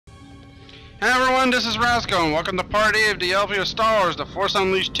Hey everyone, this is Rasco, and welcome to part A of the LP of Star Wars: The Force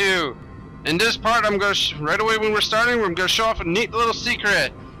Unleashed 2. In this part, I'm going to, right away when we're starting, we're going to show off a neat little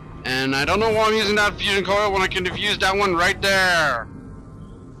secret. And I don't know why I'm using that fusion coil when I could have used that one right there.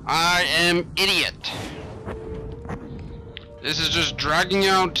 I am idiot. This is just dragging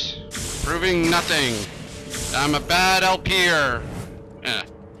out, proving nothing. I'm a bad LPer. Yeah.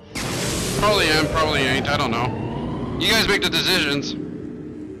 Probably am, probably ain't, I don't know. You guys make the decisions.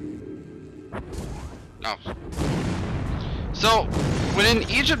 Oh. So, within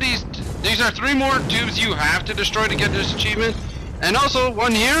each of these are 3 more tubes you have to destroy to get this achievement. And also,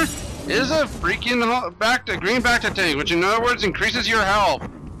 one here is a freaking green Bacta tank, which in other words increases your health.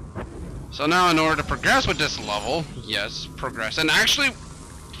 So now in order to progress with this level, yes, progress. And actually,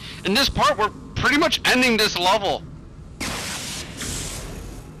 in this part, we're pretty much ending this level.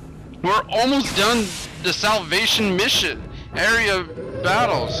 We're almost done the salvation mission area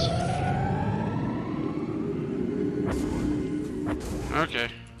battles. Okay.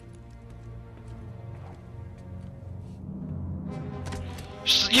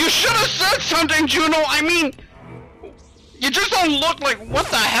 You should have said something, Juno! I mean, you just don't look like, what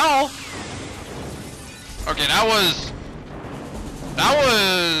the hell? Okay, that was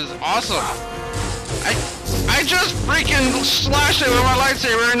awesome. I just freaking slashed it with my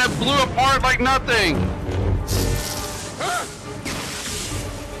lightsaber and it blew apart like nothing.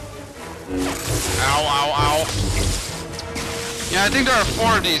 Ow, ow, ow. Yeah, I think there are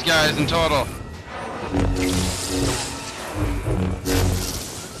 4 of these guys in total.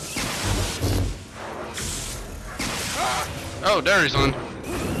 Oh, there he's one.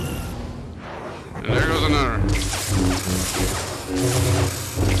 And there goes another.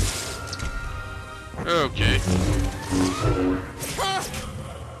 Okay.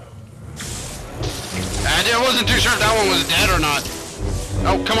 I wasn't too sure if that one was dead or not.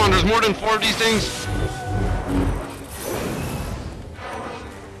 Oh, come on, there's more than 4 of these things.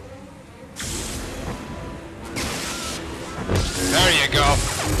 There you go.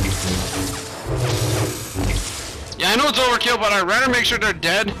 Yeah, I know it's overkill, but I'd rather make sure they're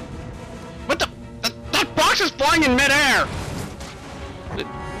dead. What the? That box is flying in midair!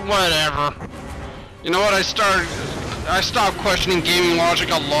 Whatever. You know what, I stopped questioning gaming logic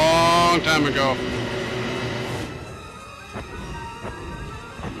a long time ago.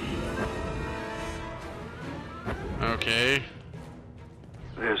 Okay.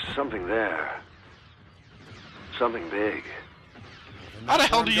 There's something there. Something big. How the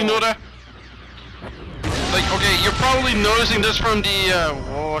hell do you know that? Like, okay, you're probably noticing this from the,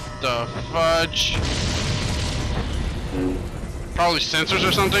 what the fudge? Probably sensors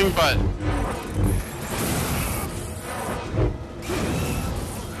or something, but...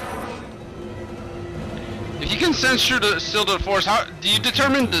 If you can sense through the still to the Force, how do you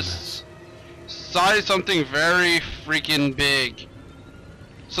determine this size something very freaking big?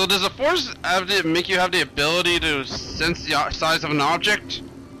 So does the Force have to make you have the ability to sense the size of an object?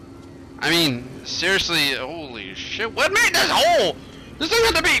 I mean, seriously, holy shit, what made this hole? This thing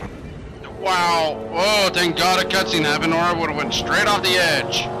had to be... Wow. Oh, thank God a cutscene happened or I would have went straight off the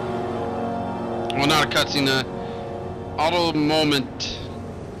edge. Well, not a cutscene, auto moment.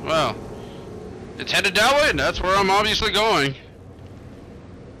 Well, it's headed that way, and that's where I'm obviously going.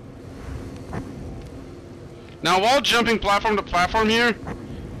 Now, while jumping platform to platform here,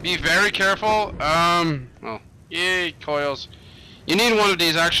 be very careful. Oh, yay, coils. You need one of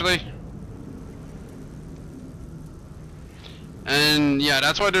these, actually. And, yeah,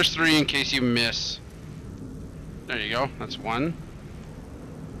 that's why there's 3 in case you miss. There you go, that's 1.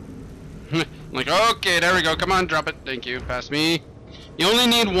 Like, okay, there we go, come on, drop it. Thank you, pass me. You only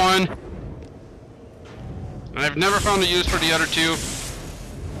need 1. And I've never found a use for the other 2.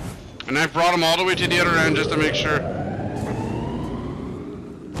 And I've brought them all the way to the other end just to make sure.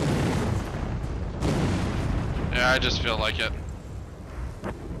 Yeah, I just feel like it.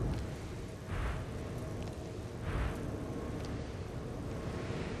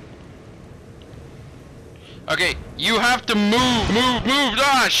 Okay, you have to move!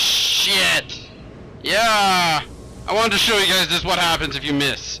 Ah, shit! Yeah! I wanted to show you guys this, what happens if you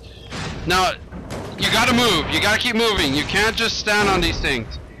miss. Now, you gotta move. You gotta keep moving. You can't just stand on these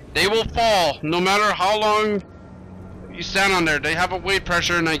things. They will fall, no matter how long you stand on there. They have a weight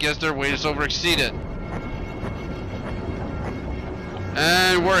pressure, and I guess their weight is over-exceeded.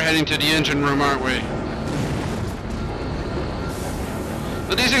 And we're heading to the engine room, aren't we?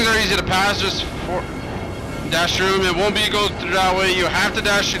 But these things are easy to pass, just dash through them. It won't be go through that way. You have to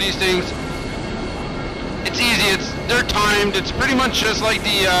dash through these things. It's easy, they're timed. It's pretty much just like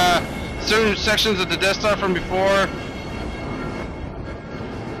the certain sections of the Death Star from before.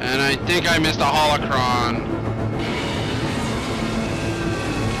 And I think I missed a holocron.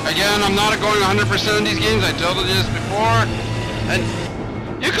 Again, I'm not going 100% in these games. I told you this before. And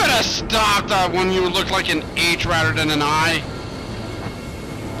you could have stopped that when you looked like an H rather than an I.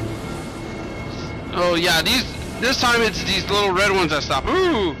 Oh yeah, this time it's these little red ones that stop.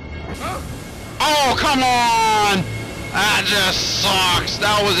 Ooh! Oh, come on! That just sucks.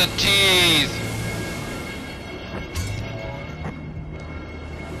 That was a tease.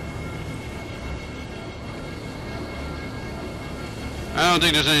 I don't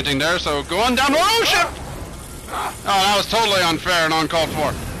think there's anything there, so go on down. Oh shit! Oh, that was totally unfair and uncalled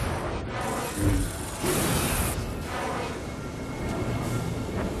for.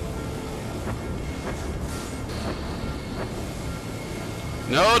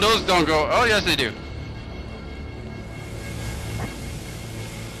 No, those don't go. Oh, yes, they do.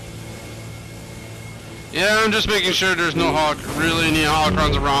 Yeah, I'm just making sure there's no really any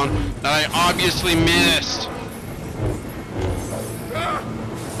holocrons around that I obviously missed.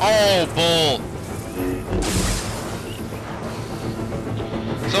 Oh, bull.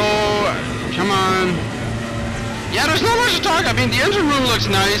 So, come on. Yeah, there's not much to talk. I mean, the engine room looks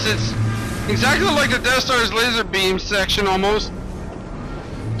nice. It's exactly like the Death Star's laser beam section almost.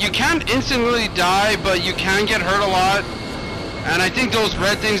 You can't instantly die, but you can get hurt a lot. And I think those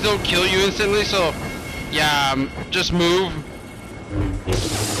red things don't kill you instantly, so yeah, just move.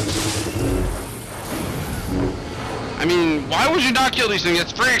 I mean, why would you not kill these things?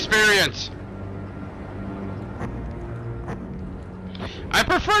 It's free experience. I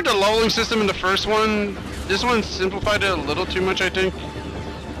preferred the leveling system in the first one. This one simplified it a little too much, I think.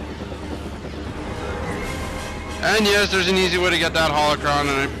 And yes, there's an easy way to get that holocron, and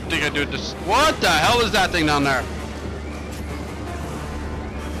I think I do it this. What the hell is that thing down there?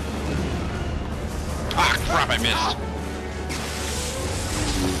 Ah, crap, I missed.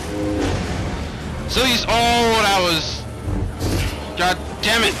 So he's. Oh, that was. God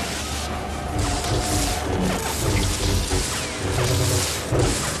damn it.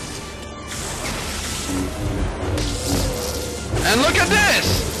 And look at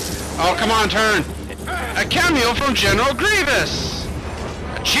this! Oh, come on, turn. A cameo from General Grievous.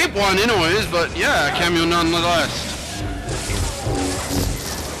 A cheap one, anyways, but yeah, a cameo nonetheless.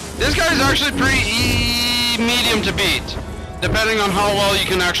 This guy's actually pretty medium to beat, depending on how well you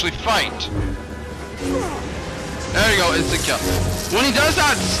can actually fight. There you go, instant kill. When he does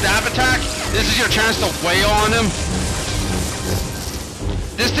that stab attack, this is your chance to wail on him.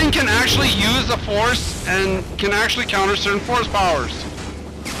 This thing can actually use the force and can actually counter certain force powers.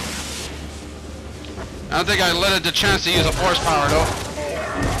 I don't think I let it the chance to use a force power though.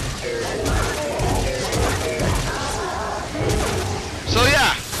 So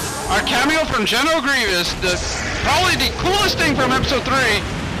yeah, our cameo from General Grievous, probably the coolest thing from episode 3,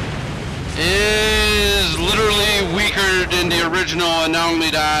 is literally weaker than the original, and not only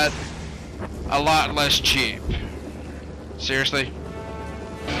that, a lot less cheap. Seriously?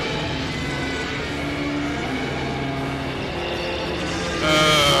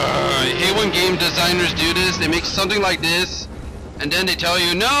 I hate when game designers do this. They make something like this, and then they tell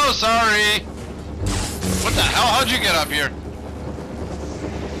you, no, sorry. What the hell? How'd you get up here?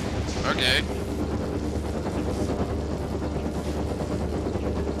 Okay.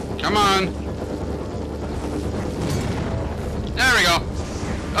 Come on. There we go.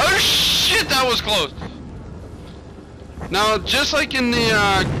 Oh shit, that was close. Now, just like in the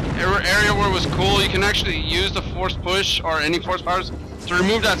area where it was cool, you can actually use the force push or any force powers to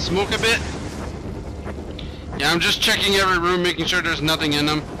remove that smoke a bit. Yeah, I'm just checking every room, making sure there's nothing in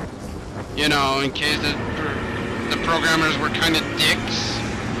them. You know, in case the programmers were kind of dicks.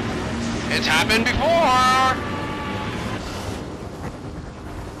 It's happened before!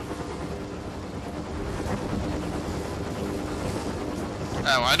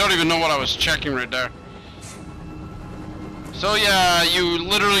 Oh, I don't even know what I was checking right there. So yeah, you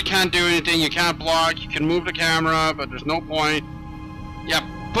literally can't do anything, you can't block, you can move the camera, but there's no point. Yeah,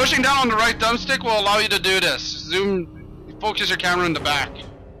 pushing down on the right thumbstick will allow you to do this. Zoom, focus your camera in the back.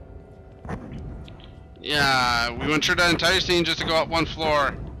 Yeah, we went through that entire scene just to go up one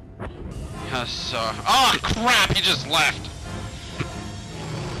floor. Yes, oh crap, he just left.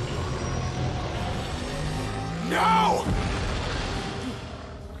 No!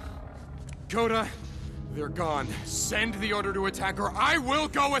 Coda, they're gone. Send the order to attack or I will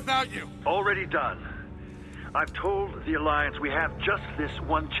go without you! Already done. I've told the Alliance we have just this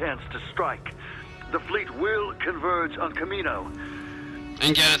one chance to strike. The fleet will converge on Camino.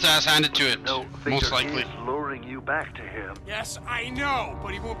 And get its ass handed to it, No, most likely. is luring you back to him. Yes, I know,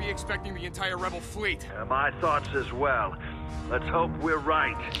 but he won't be expecting the entire rebel fleet. My thoughts as well. Let's hope we're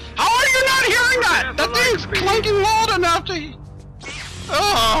right. How are you not hearing that? That thing's clunking loud enough to...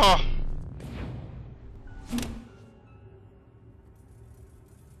 Oh!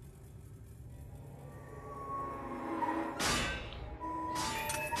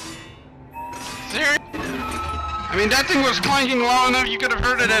 Seriously? I mean, that thing was clanking loud enough you could have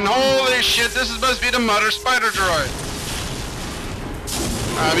heard it, and holy shit, this must be the Mother Spider Droid.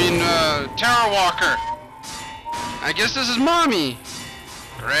 I mean, Terror Walker. I guess this is Mommy.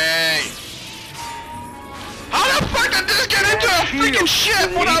 Great. How the fuck did this get into a freaking ship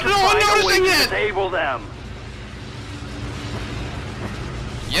without no one noticing it? Disable them.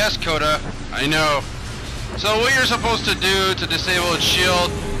 Yes, Coda, I know. So what you're supposed to do to disable its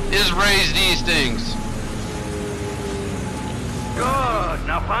shield is raise these things. Good.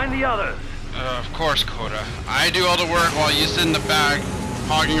 Now find the others. Of course, Coda. I do all the work while you sit in the back,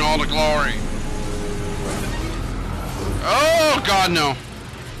 hogging all the glory. Oh, God, no.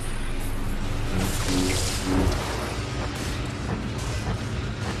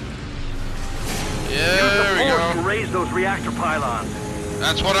 Yeah, there we go. To raise those reactor pylons.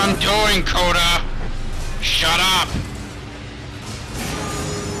 That's what I'm doing, Coda. Shut up.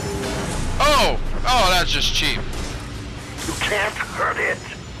 Oh, that's just cheap. You can't hurt it.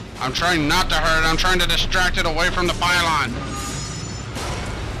 I'm trying not to hurt it. I'm trying to distract it away from the pylon.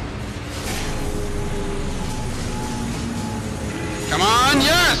 Come on,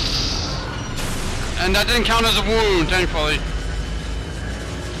 yes! And that didn't count as a wound, thankfully.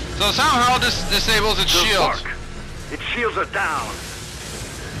 So somehow this disables its shields. Its shields are down.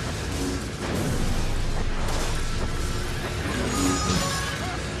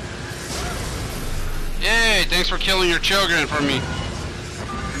 Yay, thanks for killing your children for me.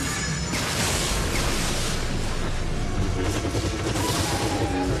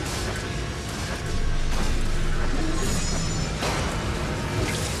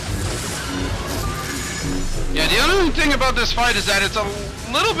 Yeah, the only thing about this fight is that it's a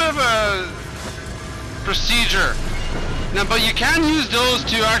little bit of a procedure. Now, but you can use those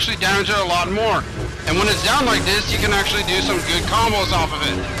to actually damage it a lot more. And when it's down like this, you can actually do some good combos off of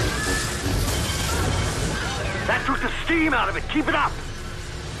it. That took the steam out of it. Keep it up.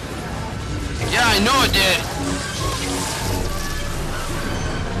 Yeah, I know it did.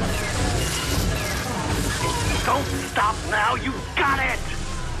 Don't stop now. You got it.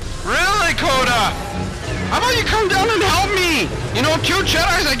 Really, Coda? How about you come down and help me? You know, 2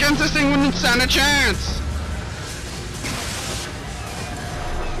 Jedis against this thing wouldn't stand a chance.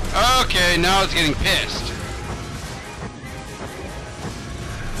 Okay, now it's getting pissed.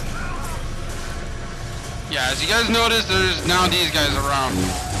 Yeah, as you guys notice, there's now these guys around.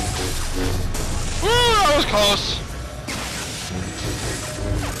 Woo, that was close.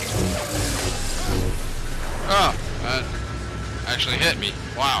 Oh, that actually hit me.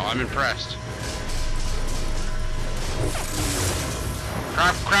 Wow, I'm impressed.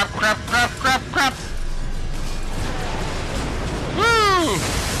 Crap, crap, crap, crap, crap, crap. Woo!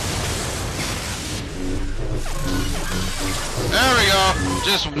 There we go.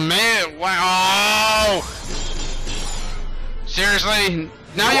 Just made it. Wow. Seriously?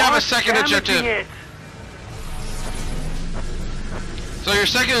 Now you have a second objective. So your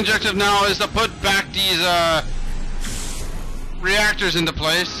second objective now is to put back these reactors into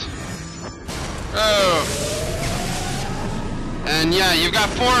place. Oh. And yeah, you've got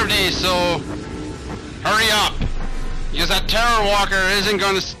 4 of these, so hurry up. Because that Terror Walker isn't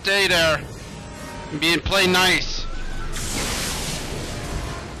going to stay there and play nice.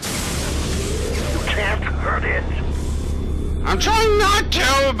 You can't hurt it. I'm trying not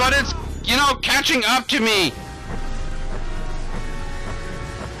to, but it's, you know, catching up to me.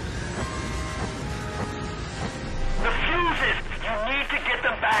 The fuses! You need to get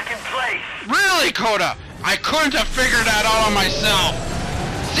them back in place! Really, Coda? I couldn't have figured that out on myself.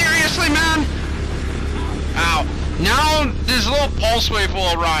 Seriously, man? Ow. Now this little pulse wave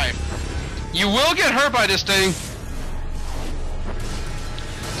will arrive. You will get hurt by this thing.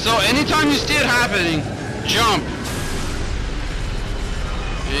 So anytime you see it happening, jump.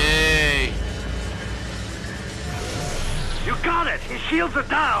 Yay. You got it! His shields are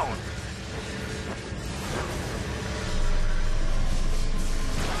down!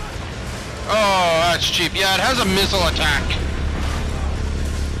 Oh, that's cheap. Yeah, it has a missile attack.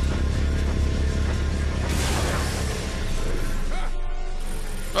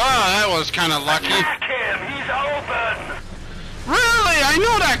 Oh, that was kind of lucky. Attack him! He's open! Really? I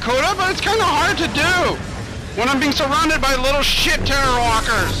know that, Coda, but it's kind of hard to do when I'm being surrounded by little shit Terror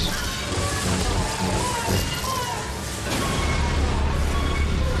Walkers.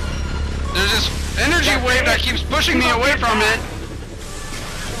 energy wave that keeps pushing me away from it.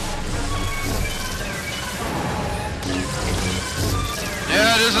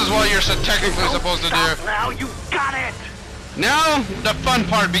 Yeah, this is what you're technically supposed to do. Now you got it. Now the fun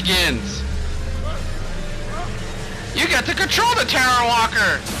part begins. You get to control the Terror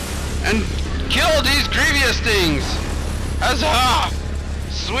Walker and kill these grievous things. Huzzah!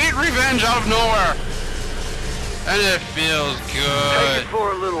 Sweet revenge out of nowhere. And it feels good. Take it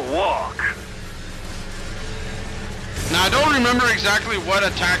for a little walk. Now I don't remember exactly what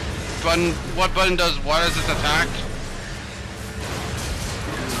attack button, what button does what as its attack.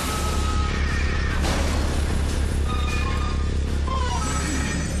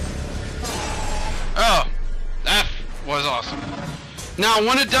 Oh, that was awesome. Now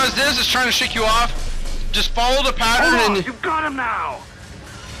when it does this, it's trying to shake you off. Just follow the pattern and you got him now.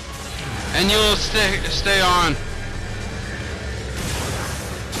 And you'll stay on.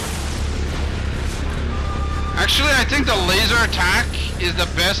 Actually, I think the laser attack is the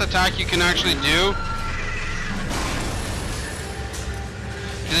best attack you can actually do.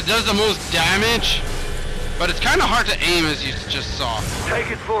 Because it does the most damage, but it's kind of hard to aim, as you just saw.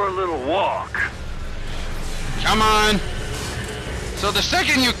 Take it for a little walk. Come on. So the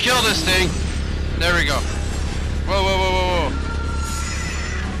second you kill this thing, there we go. Whoa, whoa, whoa, whoa, whoa.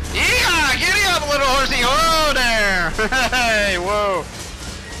 Yeah, giddy up, little horsey. Whoa there. Hey, whoa.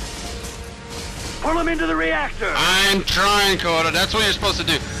 Pull him into the reactor. I'm trying, Coda. That's what you're supposed to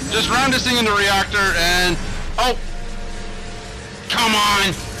do. Just ram this thing in the reactor and... Oh! Come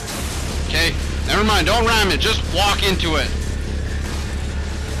on! Okay, never mind. Don't ram it. Just walk into it.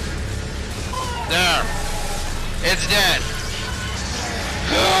 There. It's dead.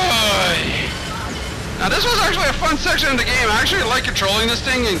 Good. Now this was actually a fun section of the game. I actually like controlling this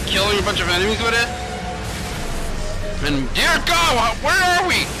thing and killing a bunch of enemies with it. And dear God, where are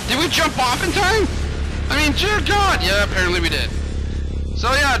we? Did we jump off in time? I mean, dear God. Yeah, apparently we did.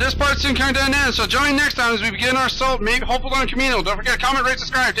 So yeah, this part's soon kind of an end. So join next time as we begin our assault, hopefully on Camino. Don't forget to comment, rate,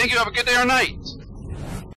 subscribe. Thank you. Have a good day or night.